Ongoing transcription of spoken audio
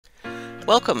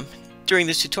Welcome! During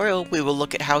this tutorial, we will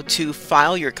look at how to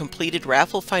file your completed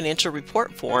Raffle financial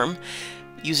report form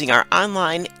using our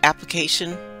online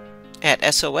application at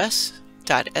sos.sc.gov.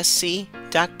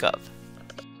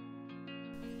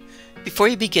 Before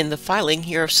you begin the filing,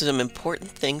 here are some important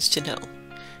things to know.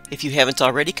 If you haven't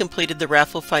already completed the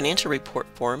Raffle financial report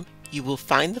form, you will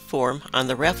find the form on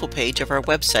the Raffle page of our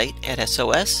website at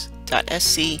sos.sc.gov.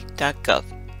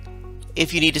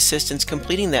 If you need assistance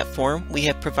completing that form, we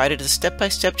have provided a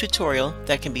step-by-step tutorial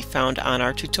that can be found on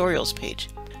our tutorials page.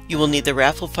 You will need the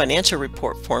Raffle financial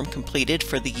report form completed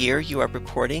for the year you are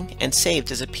reporting and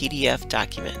saved as a PDF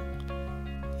document.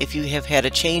 If you have had a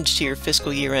change to your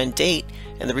fiscal year-end date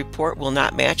and the report will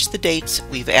not match the dates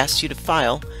we've asked you to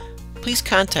file, please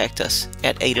contact us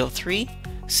at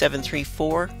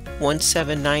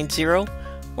 803-734-1790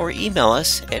 or email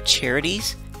us at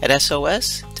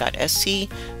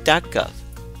charities@sos.sc.gov.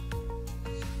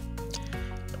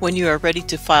 When you are ready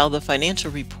to file the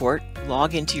financial report,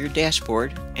 log into your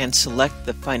dashboard and select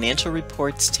the Financial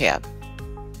Reports tab.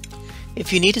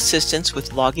 If you need assistance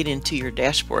with logging into your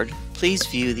dashboard, please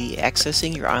view the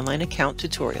Accessing Your Online Account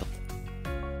tutorial.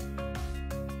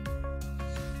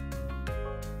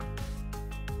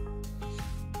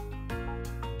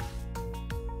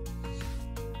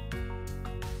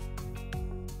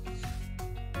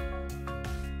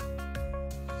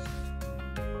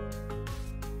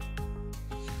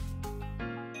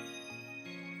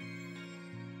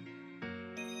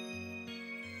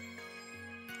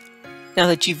 Now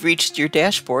that you've reached your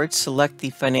dashboard, select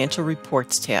the Financial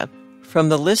Reports tab. From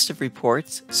the list of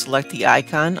reports, select the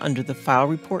icon under the File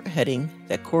Report heading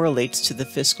that correlates to the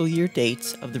fiscal year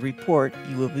dates of the report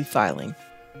you will be filing.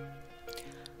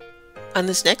 On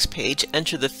this next page,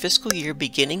 enter the fiscal year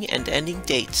beginning and ending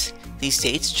dates. These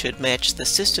dates should match the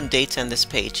system dates on this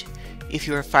page. If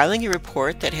you are filing a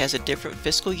report that has a different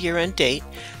fiscal year-end date,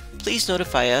 please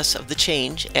notify us of the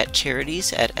change at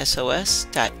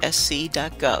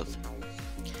charities@sos.sc.gov.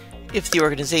 If the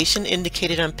organization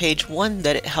indicated on page 1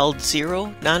 that it held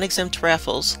 0 non-exempt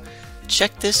raffles,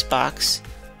 check this box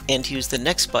and use the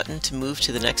Next button to move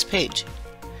to the next page.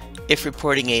 If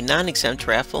reporting a non-exempt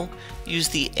raffle, use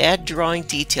the Add Drawing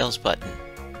Details button.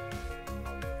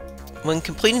 When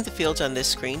completing the fields on this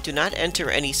screen, do not enter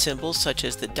any symbols such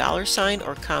as the $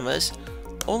 or commas,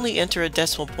 only enter a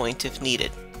decimal point if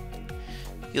needed.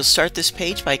 You'll start this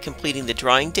page by completing the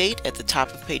drawing date at the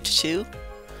top of page 2,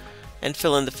 and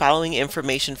fill in the following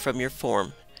information from your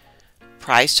form: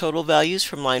 prize total values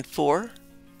from line 4,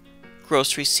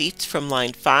 gross receipts from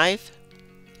line 5,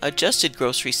 adjusted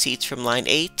gross receipts from line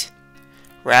 8,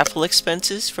 raffle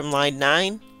expenses from line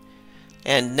 9,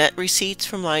 and net receipts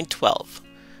from line 12.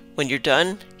 When you're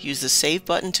done, use the Save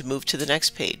button to move to the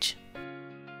next page.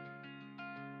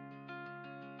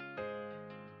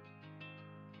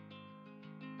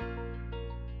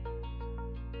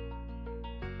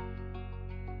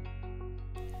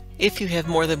 If you have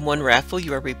more than one raffle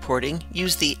you are reporting,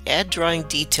 use the Add Drawing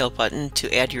Detail button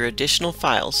to add your additional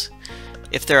files.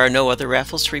 If there are no other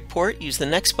raffles to report, use the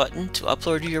Next button to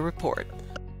upload your report.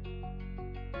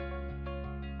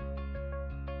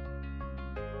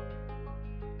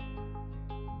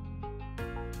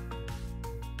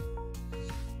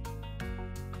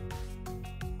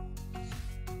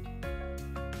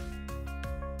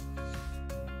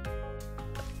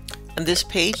 On this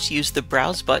page, use the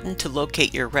Browse button to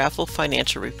locate your Raffle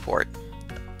financial report.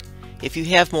 If you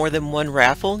have more than one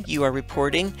raffle you are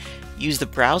reporting, use the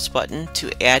Browse button to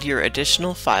add your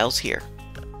additional files here.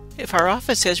 If our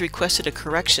office has requested a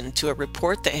correction to a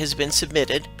report that has been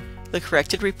submitted, the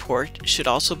corrected report should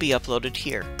also be uploaded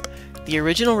here. The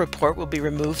original report will be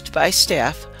removed by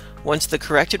staff once the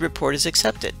corrected report is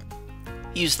accepted.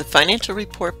 Use the Financial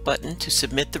Report button to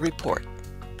submit the report.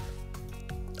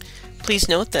 Please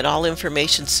note that all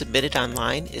information submitted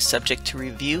online is subject to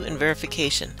review and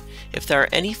verification. If there are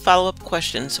any follow-up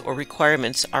questions or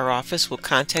requirements, our office will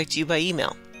contact you by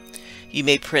email. You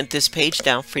may print this page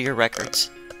down for your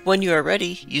records. When you are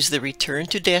ready, use the Return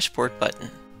to Dashboard button.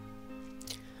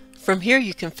 From here,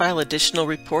 you can file additional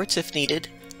reports if needed,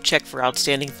 check for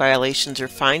outstanding violations or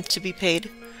fines to be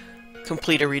paid,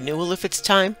 complete a renewal if it's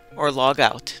time, or log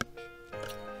out.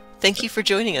 Thank you for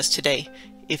joining us today.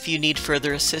 If you need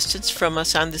further assistance from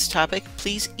us on this topic,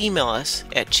 please email us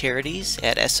at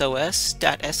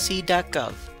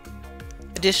charities@sos.sc.gov.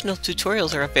 Additional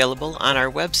tutorials are available on our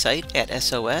website at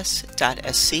sos.sc.gov.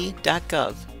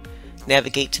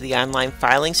 Navigate to the Online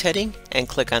Filings heading and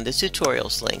click on the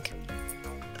Tutorials link.